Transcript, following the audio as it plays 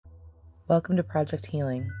Welcome to Project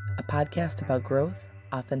Healing, a podcast about growth,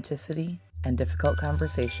 authenticity, and difficult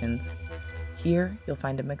conversations. Here, you'll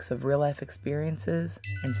find a mix of real-life experiences,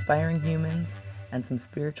 inspiring humans, and some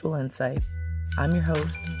spiritual insight. I'm your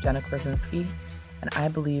host, Jenna Krasinski, and I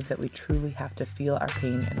believe that we truly have to feel our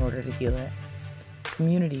pain in order to heal it.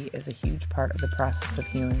 Community is a huge part of the process of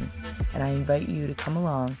healing, and I invite you to come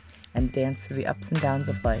along and dance through the ups and downs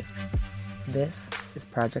of life. This is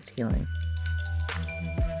Project Healing.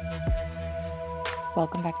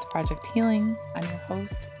 Welcome back to Project Healing. I'm your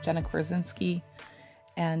host, Jenna Krasinski,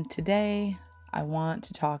 and today I want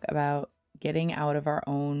to talk about getting out of our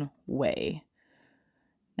own way.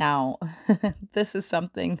 Now, this is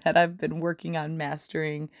something that I've been working on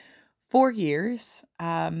mastering for years.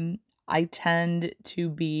 I tend to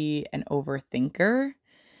be an overthinker.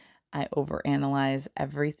 I overanalyze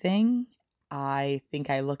everything. I think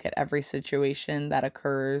I look at every situation that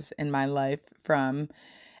occurs in my life from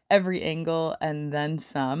every angle and then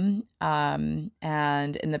some. And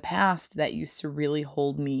in the past, that used to really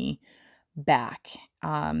hold me back.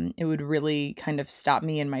 It would really kind of stop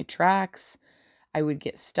me in my tracks. I would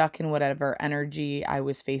get stuck in whatever energy I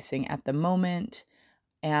was facing at the moment.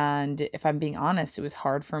 And if I'm being honest, it was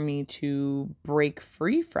hard for me to break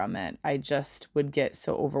free from it. I just would get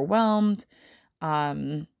so overwhelmed,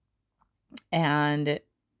 and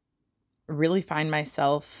really find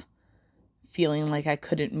myself feeling like I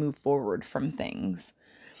couldn't move forward from things.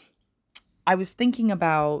 I was thinking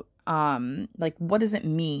about, what does it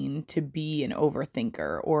mean to be an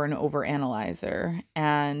overthinker or an overanalyzer?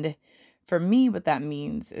 And for me, what that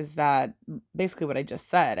means is that basically what I just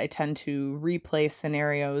said, I tend to replay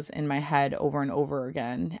scenarios in my head over and over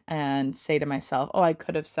again and say to myself, oh, I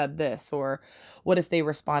could have said this, or what if they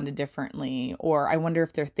responded differently, or I wonder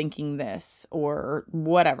if they're thinking this, or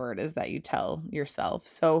whatever it is that you tell yourself.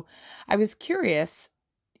 So I was curious.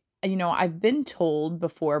 I've been told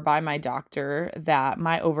before by my doctor that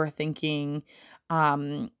my overthinking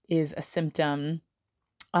is a symptom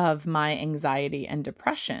of my anxiety and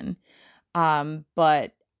depression.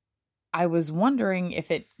 But I was wondering if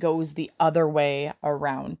it goes the other way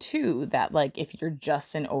around too, that like if you're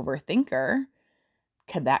just an overthinker,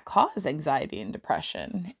 could that cause anxiety and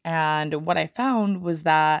depression? And what I found was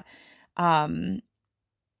that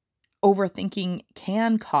overthinking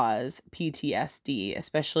can cause PTSD,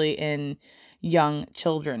 especially in young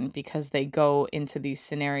children, because they go into these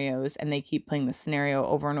scenarios and they keep playing the scenario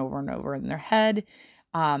over and over and over in their head.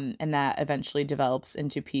 And that eventually develops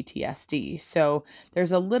into PTSD. So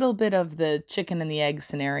there's a little bit of the chicken and the egg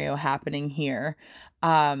scenario happening here.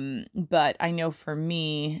 But I know for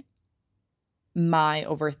me, my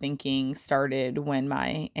overthinking started when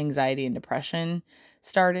my anxiety and depression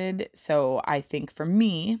started. So I think for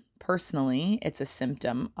me personally, it's a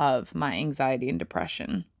symptom of my anxiety and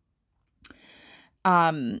depression.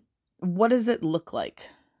 What does it look like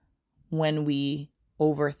when we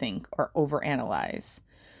overthink or overanalyze?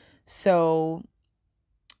 So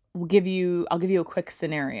I'll give you a quick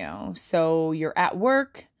scenario. So you're at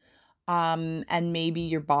work, and maybe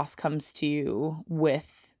your boss comes to you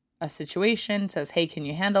with a situation, says, hey, can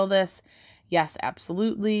you handle this? Yes,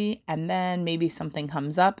 absolutely. And then maybe something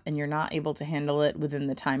comes up and you're not able to handle it within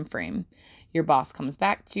the time frame. Your boss comes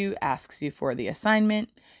back to you, asks you for the assignment.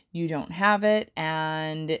 You don't have it,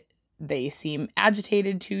 and they seem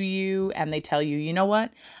agitated to you, and they tell you, you know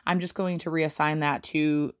what? I'm just going to reassign that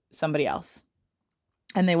to somebody else.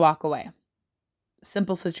 And they walk away.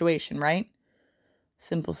 Simple situation, right?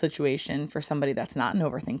 Simple situation for somebody that's not an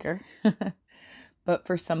overthinker. But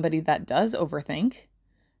for somebody that does overthink,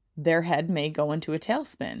 their head may go into a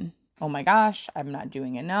tailspin. Oh my gosh, I'm not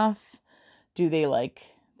doing enough. Do they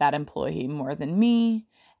like that employee more than me?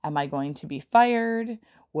 Am I going to be fired?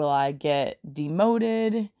 Will I get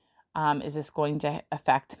demoted? Is this going to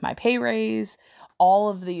affect my pay raise? All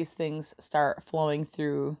of these things start flowing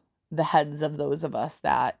through the heads of those of us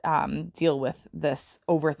that deal with this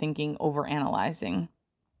overthinking, overanalyzing,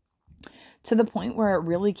 to the point where it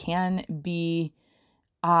really can be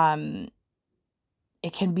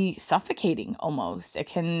it can be suffocating almost. It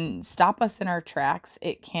can stop us in our tracks.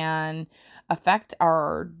 It can affect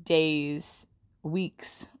our days,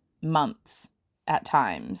 weeks, months at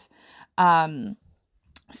times.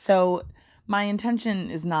 So my intention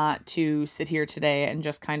is not to sit here today and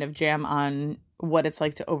just kind of jam on what it's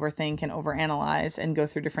like to overthink and overanalyze and go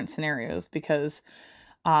through different scenarios, because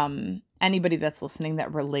anybody that's listening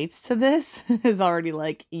that relates to this is already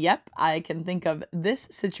like, yep, I can think of this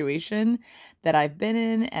situation that I've been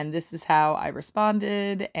in, and this is how I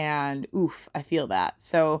responded, and oof, I feel that.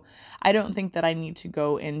 So I don't think that I need to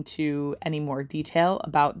go into any more detail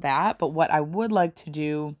about that, but what I would like to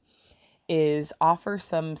do is offer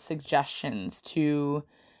some suggestions to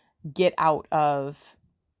get out of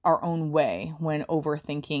our own way when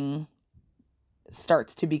overthinking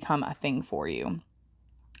starts to become a thing for you.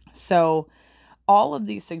 So all of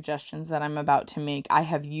these suggestions that I'm about to make, I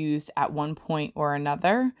have used at one point or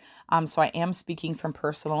another. So I am speaking from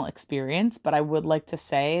personal experience, but I would like to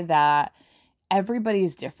say that everybody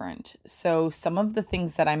is different. So some of the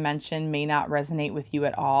things that I mentioned may not resonate with you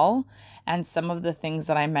at all. And some of the things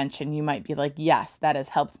that I mentioned, you might be like, yes, that has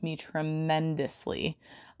helped me tremendously.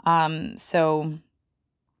 So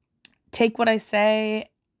take what I say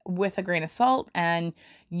with a grain of salt and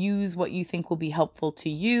use what you think will be helpful to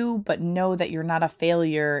you, but know that you're not a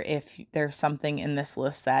failure if there's something in this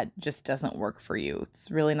list that just doesn't work for you. It's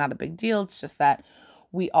really not a big deal. It's just that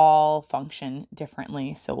we all function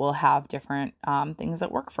differently. So we'll have different things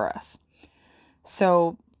that work for us.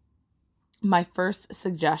 So my first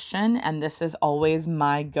suggestion, and this is always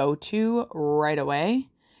my go-to right away,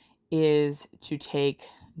 is to take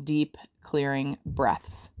deep clearing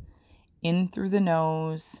breaths. In through the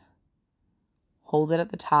nose, hold it at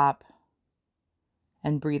the top,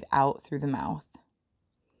 and breathe out through the mouth.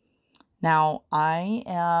 Now, I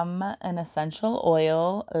am an essential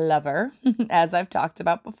oil lover, as I've talked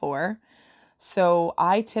about before. So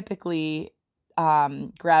I typically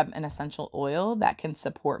grab an essential oil that can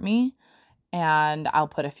support me, and I'll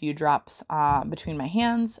put a few drops between my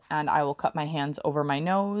hands, and I will cup my hands over my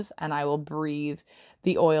nose, and I will breathe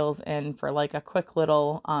the oils in for like a quick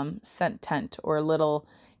little scent tent or little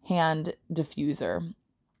hand diffuser.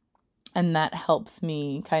 And that helps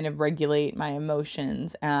me kind of regulate my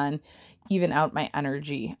emotions and even out my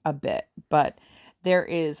energy a bit. But there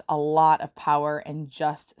is a lot of power in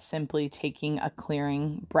just simply taking a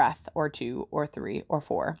clearing breath or two or three or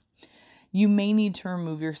four. You may need to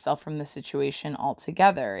remove yourself from the situation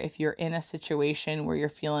altogether. If you're in a situation where you're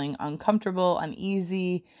feeling uncomfortable,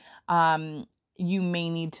 uneasy, you may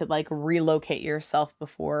need to like relocate yourself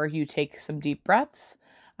before you take some deep breaths.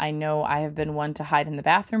 I know I have been one to hide in the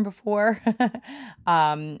bathroom before.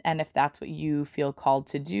 And if that's what you feel called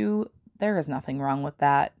to do, there is nothing wrong with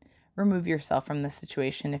that. Remove yourself from the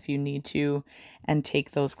situation if you need to and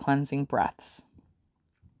take those cleansing breaths.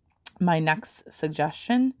 My next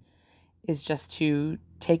suggestion is just to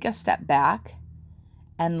take a step back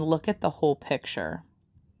and look at the whole picture.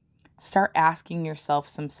 Start asking yourself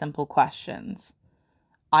some simple questions.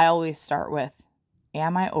 I always start with,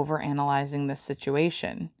 am I overanalyzing this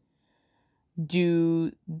situation?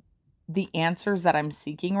 Do the answers that I'm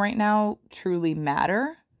seeking right now truly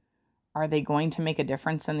matter? Are they going to make a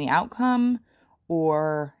difference in the outcome?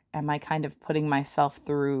 Or am I kind of putting myself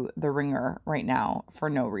through the ringer right now for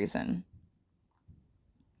no reason?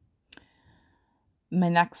 My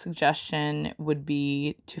next suggestion would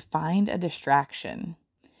be to find a distraction.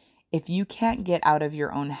 If you can't get out of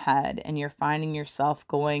your own head and you're finding yourself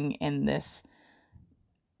going in this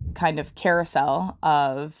kind of carousel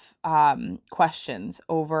of questions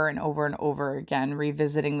over and over and over again,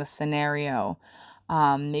 revisiting the scenario,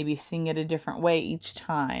 maybe seeing it a different way each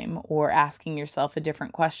time or asking yourself a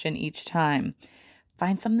different question each time,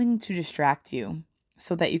 find something to distract you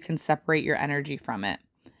so that you can separate your energy from it.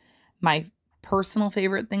 My personal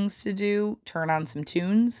favorite things to do, turn on some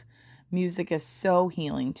tunes. Music is so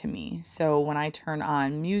healing to me. So when I turn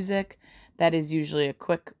on music, that is usually a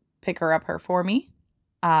quick picker-upper for me.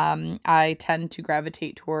 I tend to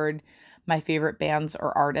gravitate toward my favorite bands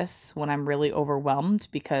or artists when I'm really overwhelmed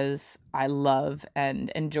because I love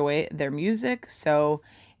and enjoy their music. So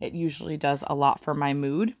it usually does a lot for my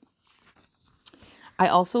mood. I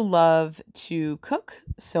also love to cook.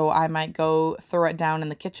 So I might go throw it down in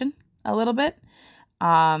the kitchen a little bit.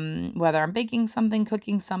 Whether I'm baking something,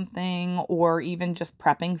 cooking something, or even just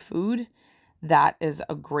prepping food, that is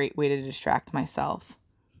a great way to distract myself.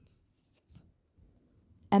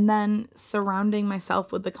 And then surrounding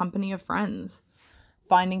myself with the company of friends,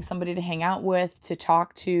 finding somebody to hang out with, to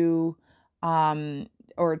talk to,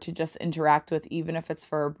 or to just interact with, even if it's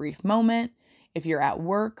for a brief moment. If you're at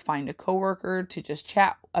work, find a coworker to just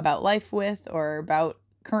chat about life with or about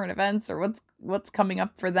current events or what's coming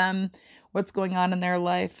up for them, what's going on in their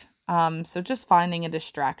life. So just finding a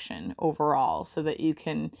distraction overall so that you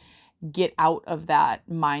can get out of that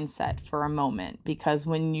mindset for a moment. Because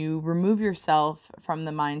when you remove yourself from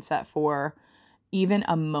the mindset for even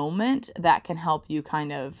a moment, that can help you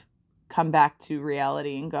kind of come back to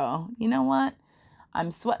reality and go, you know what? I'm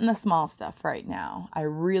sweating the small stuff right now. I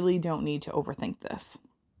really don't need to overthink this.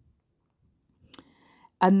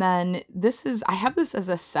 And then I have this as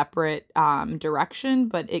a separate direction,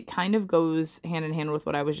 but it kind of goes hand in hand with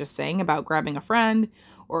what I was just saying about grabbing a friend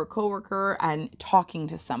or a coworker and talking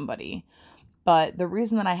to somebody. But the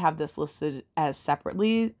reason that I have this listed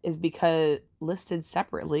separately,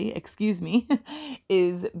 excuse me,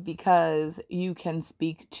 is because you can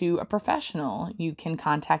speak to a professional. You can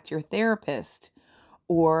contact your therapist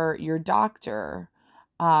or your doctor.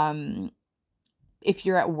 If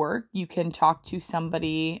you're at work, you can talk to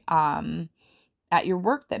somebody at your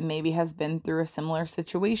work that maybe has been through a similar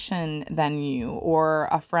situation than you, or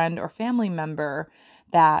a friend or family member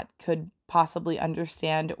that could possibly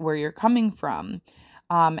understand where you're coming from,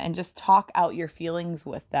 and just talk out your feelings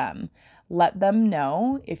with them. Let them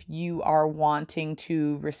know if you are wanting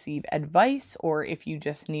to receive advice or if you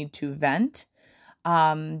just need to vent.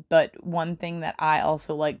 But one thing that I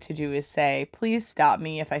also like to do is say, please stop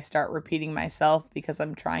me if I start repeating myself because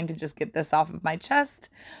I'm trying to just get this off of my chest,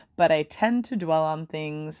 but I tend to dwell on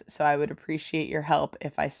things, so I would appreciate your help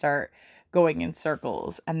if I start going in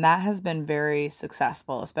circles. And that has been very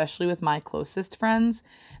successful, especially with my closest friends.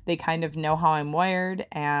 They kind of know how I'm wired,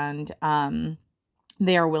 and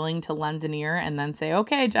they are willing to lend an ear and then say,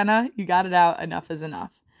 okay, Jenna, you got it out. Enough is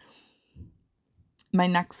enough. My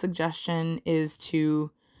next suggestion is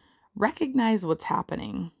to recognize what's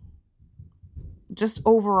happening. Just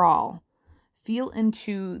overall, feel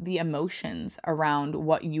into the emotions around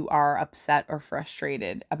what you are upset or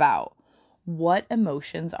frustrated about. What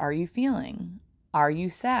emotions are you feeling? Are you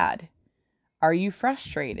sad? Are you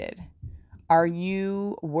frustrated? Are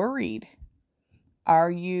you worried? Are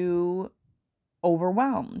you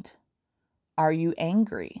overwhelmed? Are you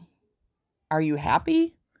angry? Are you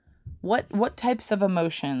happy? What types of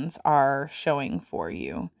emotions are showing for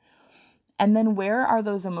you? And then where are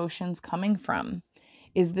those emotions coming from?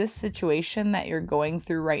 Is this situation that you're going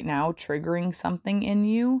through right now triggering something in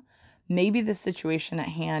you? Maybe the situation at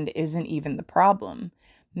hand isn't even the problem.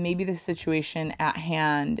 Maybe the situation at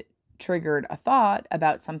hand triggered a thought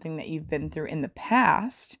about something that you've been through in the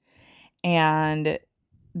past, and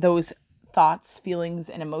those thoughts, feelings,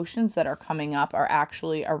 and emotions that are coming up are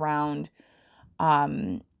actually around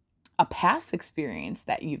a past experience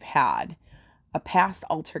that you've had, a past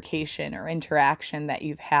altercation or interaction that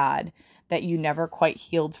you've had that you never quite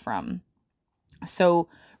healed from. So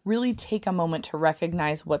really take a moment to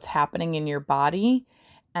recognize what's happening in your body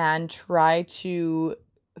and try to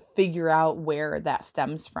figure out where that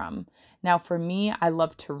stems from. Now, for me, I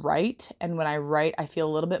love to write, and when I write, I feel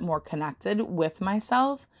a little bit more connected with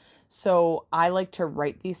myself. So I like to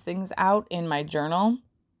write these things out in my journal,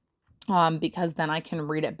 because then I can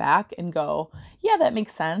read it back and go, yeah, that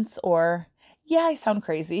makes sense, or yeah, I sound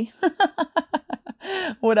crazy.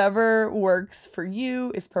 Whatever works for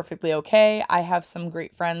you is perfectly okay. I have some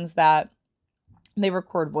great friends that they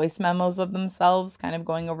record voice memos of themselves kind of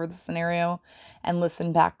going over the scenario and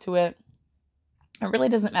listen back to it. It really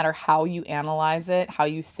doesn't matter how you analyze it, how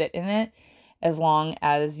you sit in it, as long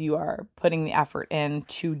as you are putting the effort in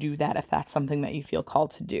to do that, if that's something that you feel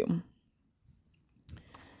called to do.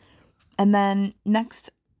 And then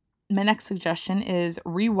my next suggestion is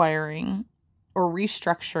rewiring or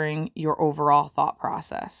restructuring your overall thought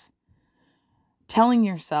process. Telling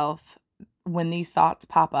yourself when these thoughts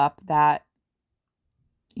pop up that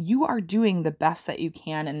you are doing the best that you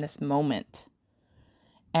can in this moment.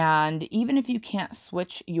 And even if you can't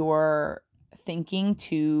switch your thinking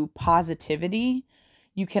to positivity,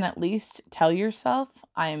 you can at least tell yourself,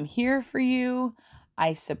 I am here for you,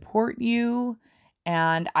 I support you,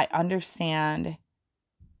 and I understand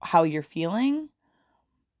how you're feeling,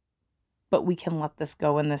 but we can let this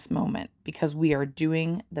go in this moment because we are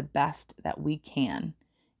doing the best that we can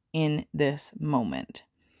in this moment.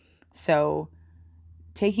 So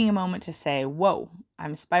taking a moment to say, whoa,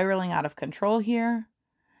 I'm spiraling out of control here.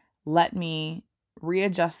 Let me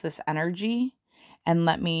readjust this energy and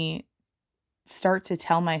let me start to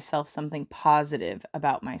tell myself something positive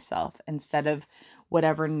about myself instead of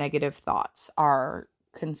whatever negative thoughts are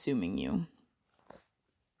consuming you.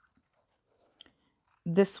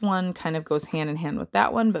 This one kind of goes hand in hand with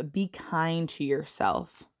that one, but be kind to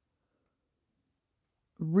yourself.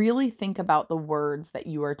 Really think about the words that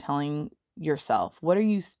you are telling yourself. What are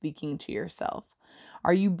you speaking to yourself?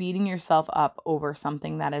 Are you beating yourself up over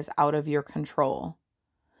something that is out of your control?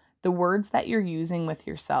 The words that you're using with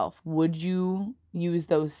yourself, would you use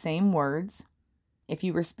those same words if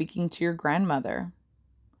you were speaking to your grandmother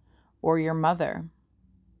or your mother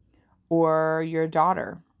or your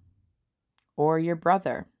daughter or your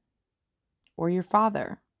brother or your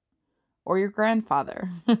father or your grandfather?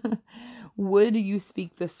 Would you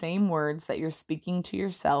speak the same words that you're speaking to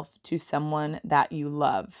yourself to someone that you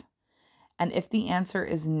love? And if the answer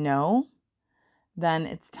is no, then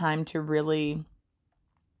it's time to really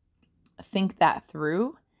think that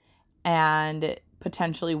through and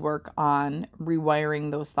potentially work on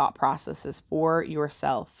rewiring those thought processes for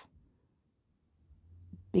yourself.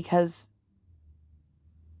 Because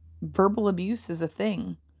verbal abuse is a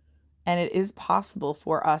thing, and it is possible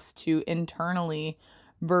for us to internally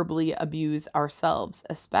verbally abuse ourselves,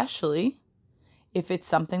 especially if it's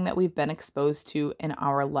something that we've been exposed to in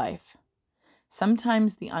our life.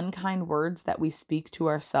 Sometimes the unkind words that we speak to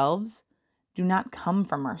ourselves do not come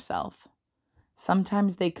from ourselves.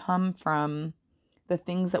 Sometimes they come from the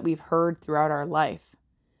things that we've heard throughout our life.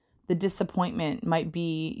 The disappointment might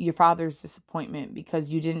be your father's disappointment because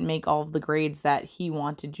you didn't make all of the grades that he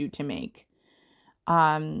wanted you to make.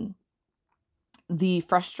 The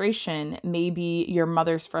frustration may be your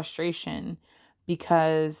mother's frustration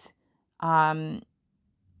because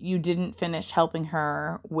you didn't finish helping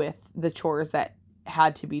her with the chores that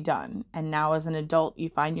had to be done. And now as an adult, you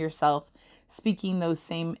find yourself speaking those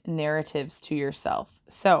same narratives to yourself.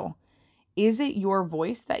 So, is it your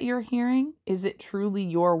voice that you're hearing? Is it truly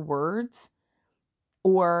your words?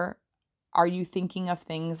 Or are you thinking of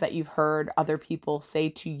things that you've heard other people say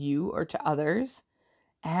to you or to others?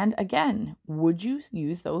 And again, would you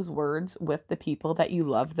use those words with the people that you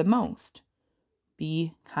love the most?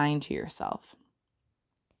 Be kind to yourself.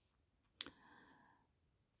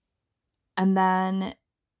 And then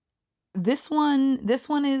this one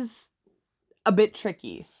is a bit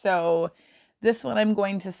tricky. So this one I'm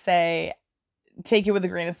going to say, take it with a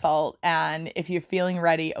grain of salt. And if you're feeling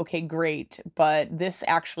ready, okay, great. But this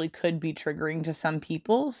actually could be triggering to some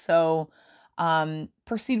people. So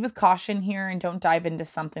proceed with caution here and don't dive into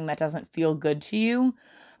something that doesn't feel good to you.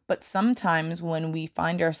 But sometimes when we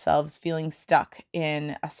find ourselves feeling stuck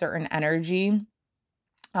in a certain energy,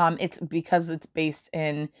 it's because it's based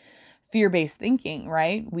in fear-based thinking,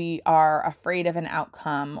 right? We are afraid of an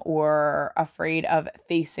outcome or afraid of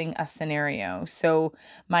facing a scenario. So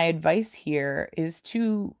my advice here is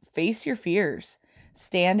to face your fears,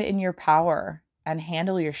 stand in your power, and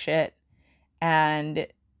handle your shit. And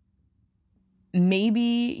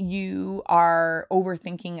maybe you are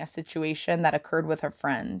overthinking a situation that occurred with a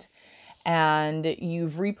friend, and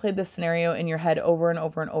you've replayed the scenario in your head over and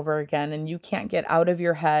over and over again, and you can't get out of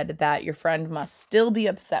your head that your friend must still be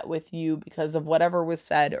upset with you because of whatever was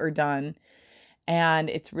said or done. And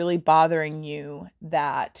it's really bothering you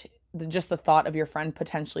that just the thought of your friend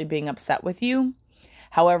potentially being upset with you.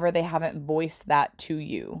 However, they haven't voiced that to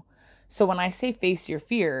you. So when I say face your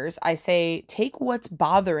fears, I say take what's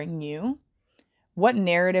bothering you. What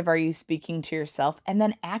narrative are you speaking to yourself? And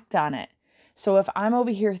then act on it. So if I'm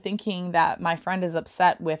over here thinking that my friend is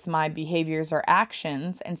upset with my behaviors or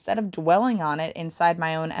actions, instead of dwelling on it inside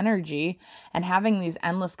my own energy and having these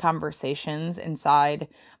endless conversations inside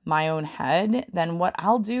my own head, then what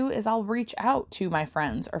I'll do is I'll reach out to my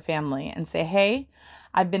friends or family and say, hey,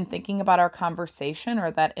 I've been thinking about our conversation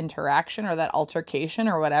or that interaction or that altercation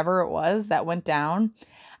or whatever it was that went down.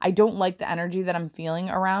 I don't like the energy that I'm feeling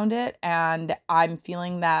around it, and I'm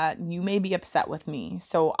feeling that you may be upset with me.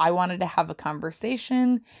 So I wanted to have a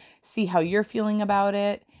conversation, see how you're feeling about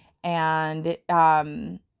it, and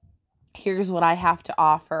here's what I have to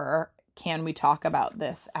offer. Can we talk about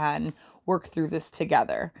this and work through this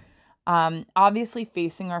together? Obviously,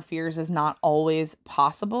 facing our fears is not always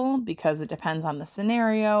possible because it depends on the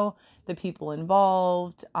scenario, the people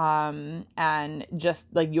involved, and just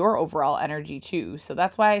like your overall energy too. So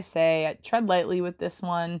that's why I say tread lightly with this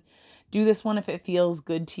one. Do this one if it feels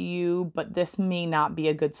good to you, but this may not be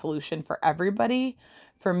a good solution for everybody.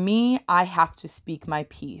 For me, I have to speak my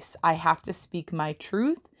piece. I have to speak my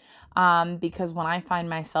truth. Because when I find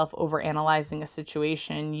myself overanalyzing a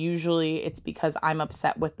situation, usually it's because I'm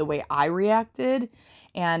upset with the way I reacted.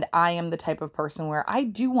 And I am the type of person where I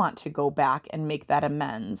do want to go back and make that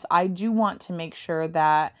amends. I do want to make sure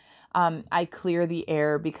that I clear the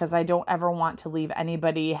air because I don't ever want to leave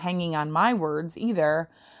anybody hanging on my words either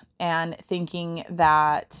and thinking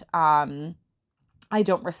that I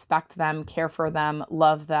don't respect them, care for them,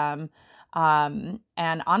 love them. And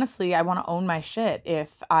honestly, I want to own my shit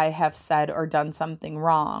if I have said or done something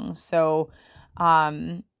wrong. So,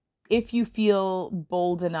 if you feel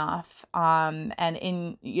bold enough, and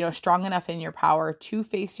strong enough in your power to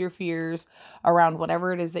face your fears around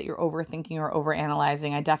whatever it is that you're overthinking or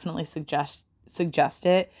overanalyzing, I definitely suggest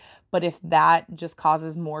it. But if that just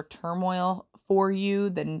causes more turmoil for you,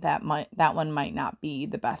 then that one might not be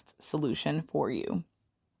the best solution for you.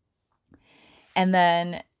 And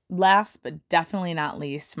then last but definitely not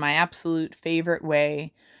least, my absolute favorite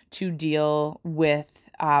way to deal with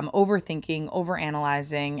overthinking,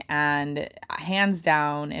 overanalyzing, and hands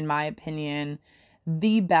down, in my opinion,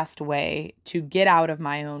 the best way to get out of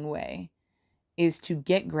my own way is to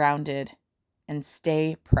get grounded and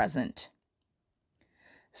stay present.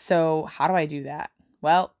 So how do I do that?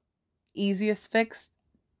 Well, easiest fix,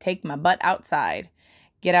 take my butt outside.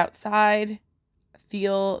 Get outside,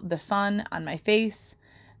 feel the sun on my face,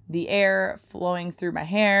 the air flowing through my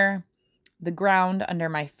hair, the ground under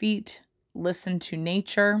my feet, listen to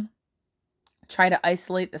nature, try to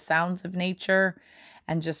isolate the sounds of nature,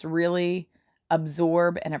 and just really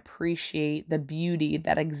absorb and appreciate the beauty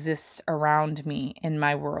that exists around me in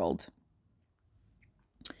my world.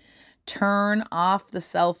 Turn off the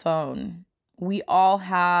cell phone. We all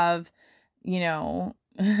have,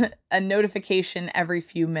 a notification every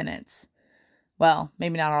few minutes. Well,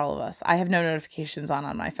 maybe not all of us. I have no notifications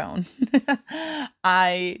on my phone.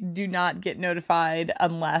 I do not get notified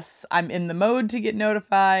unless I'm in the mode to get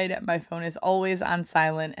notified. My phone is always on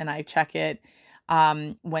silent, and I check it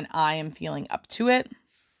when I am feeling up to it.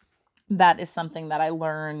 That is something that I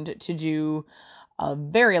learned to do a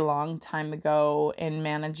very long time ago in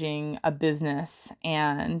managing a business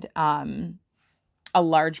and a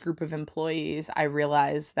large group of employees. I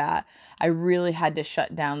realized that I really had to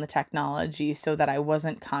shut down the technology so that I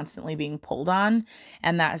wasn't constantly being pulled on.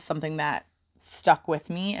 And that is something that stuck with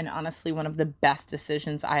me, and honestly, one of the best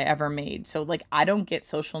decisions I ever made. So I don't get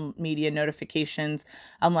social media notifications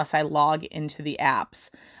unless I log into the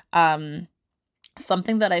apps.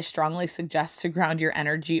 Something that I strongly suggest to ground your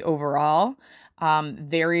energy overall.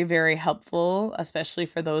 Very, very helpful, especially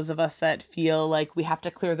for those of us that feel like we have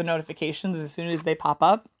to clear the notifications as soon as they pop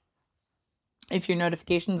up. If your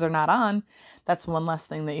notifications are not on, that's one less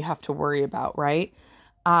thing that you have to worry about, right?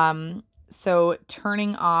 So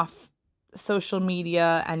turning off social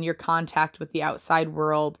media and your contact with the outside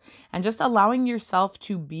world and just allowing yourself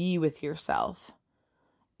to be with yourself.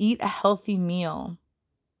 Eat a healthy meal.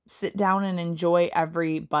 Sit down and enjoy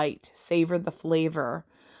every bite. Savor the flavor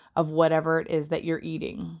of whatever it is that you're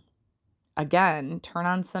eating. Again, turn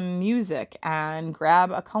on some music and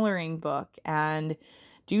grab a coloring book and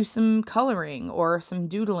do some coloring or some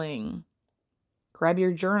doodling. Grab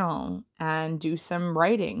your journal and do some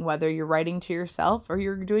writing, whether you're writing to yourself or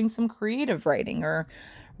you're doing some creative writing or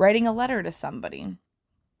writing a letter to somebody.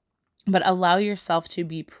 But allow yourself to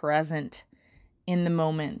be present in the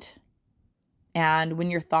moment. And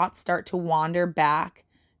when your thoughts start to wander back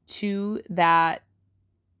to that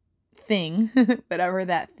thing, whatever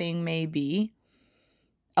that thing may be,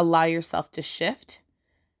 allow yourself to shift,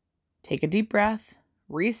 take a deep breath,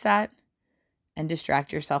 reset, and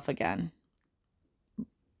distract yourself again.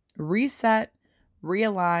 Reset,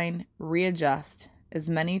 realign, readjust as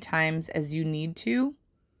many times as you need to.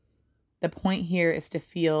 The point here is to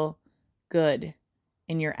feel good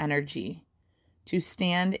in your energy, to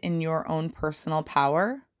stand in your own personal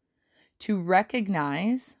power, to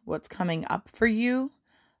recognize what's coming up for you,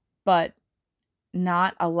 but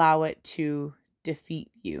not allow it to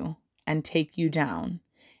defeat you and take you down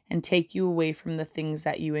and take you away from the things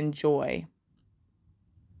that you enjoy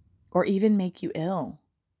or even make you ill.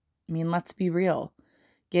 I mean, let's be real.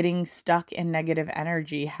 Getting stuck in negative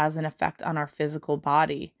energy has an effect on our physical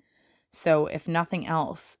body. So if nothing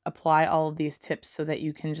else, apply all of these tips so that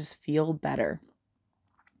you can just feel better.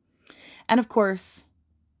 And of course,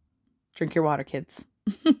 drink your water, kids.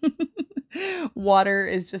 Water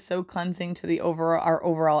is just so cleansing to our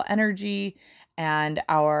overall energy and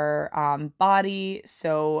our body.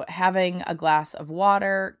 So having a glass of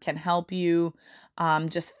water can help you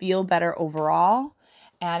just feel better overall.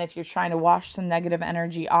 And if you're trying to wash some negative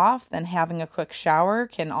energy off, then having a quick shower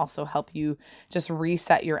can also help you just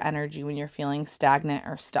reset your energy when you're feeling stagnant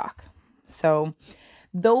or stuck. So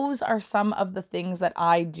those are some of the things that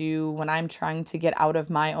I do when I'm trying to get out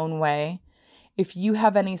of my own way. If you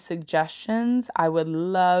have any suggestions, I would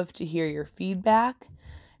love to hear your feedback.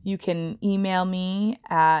 You can email me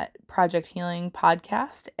at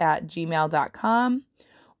projecthealingpodcast@gmail.com,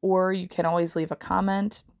 or you can always leave a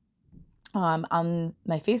comment on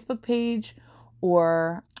my Facebook page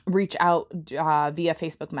or reach out via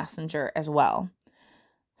Facebook Messenger as well.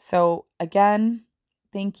 So again,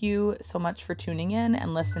 thank you so much for tuning in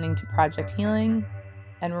and listening to Project Healing.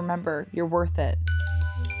 And remember, you're worth it.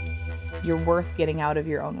 You're worth getting out of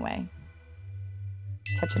your own way.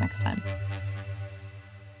 Catch you next time.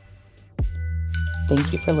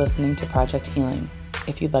 Thank you for listening to Project Healing.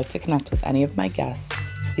 If you'd like to connect with any of my guests,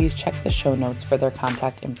 please check the show notes for their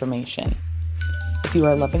contact information. If you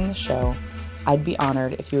are loving the show, I'd be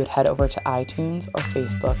honored if you would head over to iTunes or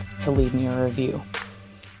Facebook to leave me a review.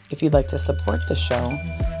 If you'd like to support the show,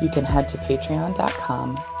 you can head to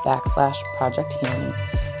patreon.com/Project Healing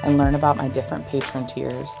and learn about my different patron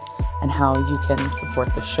tiers and how you can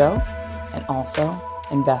support the show and also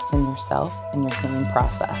invest in yourself and your healing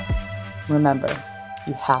process. Remember,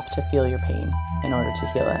 you have to feel your pain in order to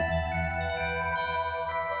heal it.